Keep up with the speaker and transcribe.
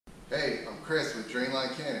Hey, I'm Chris with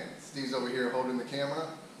Drainline Cannon. Steve's over here holding the camera.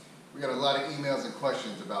 We got a lot of emails and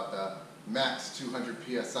questions about the max 200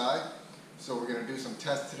 PSI. So we're going to do some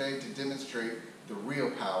tests today to demonstrate the real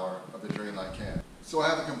power of the Drainline Cannon. So I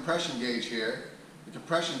have a compression gauge here. The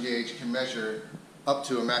compression gauge can measure up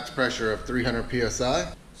to a max pressure of 300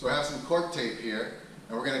 PSI. So I have some cork tape here,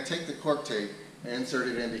 and we're going to take the cork tape and insert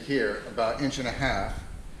it into here about 1.5 inches.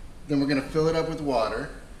 Then we're going to fill it up with water,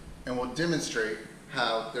 and we'll demonstrate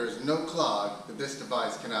how there's no clog that this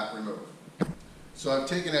device cannot remove. So I've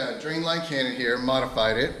taken a Drainline Cannon here,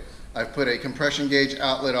 modified it. I've put a compression gauge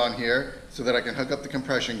outlet on here so that I can hook up the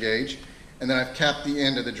compression gauge, and then I've capped the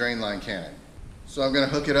end of the Drainline Cannon. So I'm going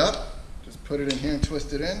to hook it up, just put it in here and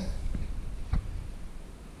twist it in.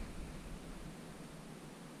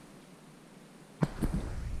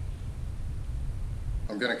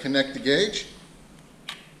 I'm going to connect the gauge.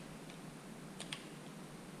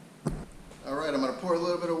 Alright, I'm going to pour a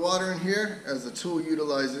little bit of water in here as the tool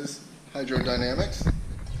utilizes hydrodynamics.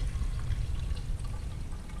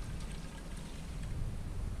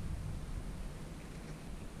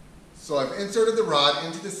 So I've inserted the rod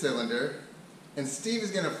into the cylinder, and Steve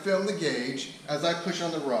is going to film the gauge as I push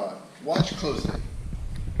on the rod. Watch closely.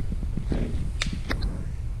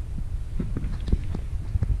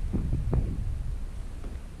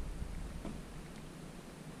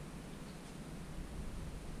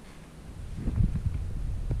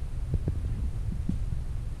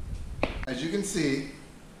 As you can see,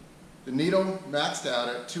 the needle maxed out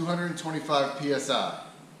at 225 PSI.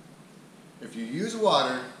 If you use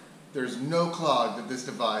water, there's no clog that this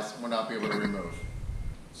device will not be able to remove.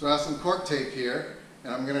 So I have some cork tape here,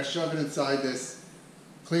 and I'm going to shove it inside this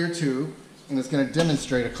clear tube, and it's going to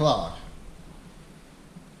demonstrate a clog.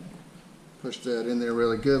 Push that in there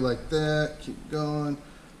really good like that, keep going.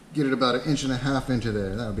 Get it about 1.5 inches into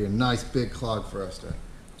there. That would be a nice big clog for us to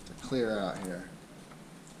clear out here.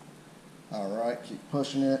 Alright, keep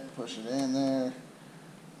pushing it, push it in there.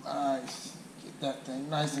 Nice. Get that thing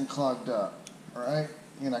nice and clogged up. Alright?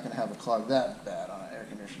 You're not going to have it clogged that bad on an air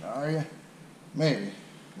conditioner, are you? Maybe.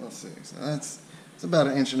 We'll see. So it's about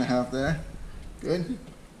 1.5 inches there. Good?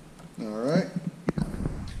 Alright.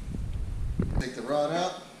 Take the rod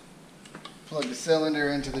out. Plug the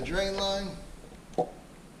cylinder into the drain line.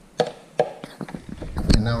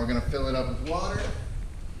 And now we're going to fill it up with water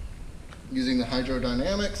using the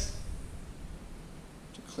hydrodynamics.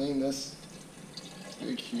 Clean this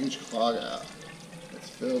big huge clog out. Let's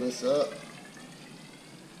fill this up.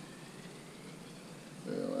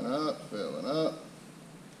 Filling up, filling up.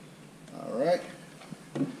 Alright.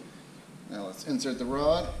 Now let's insert the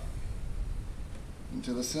rod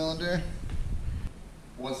into the cylinder.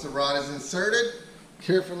 Once the rod is inserted,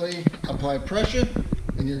 carefully apply pressure,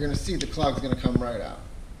 and you're going to see the clog's going to come right out.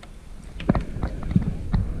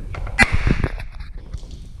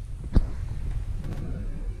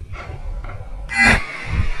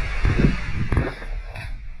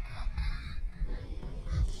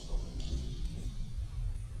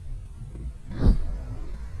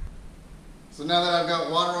 So now that I've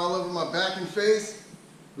got water all over my back and face,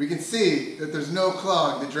 we can see that there's no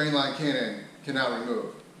clog the Drainline Cannon cannot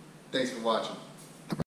remove. Thanks for watching.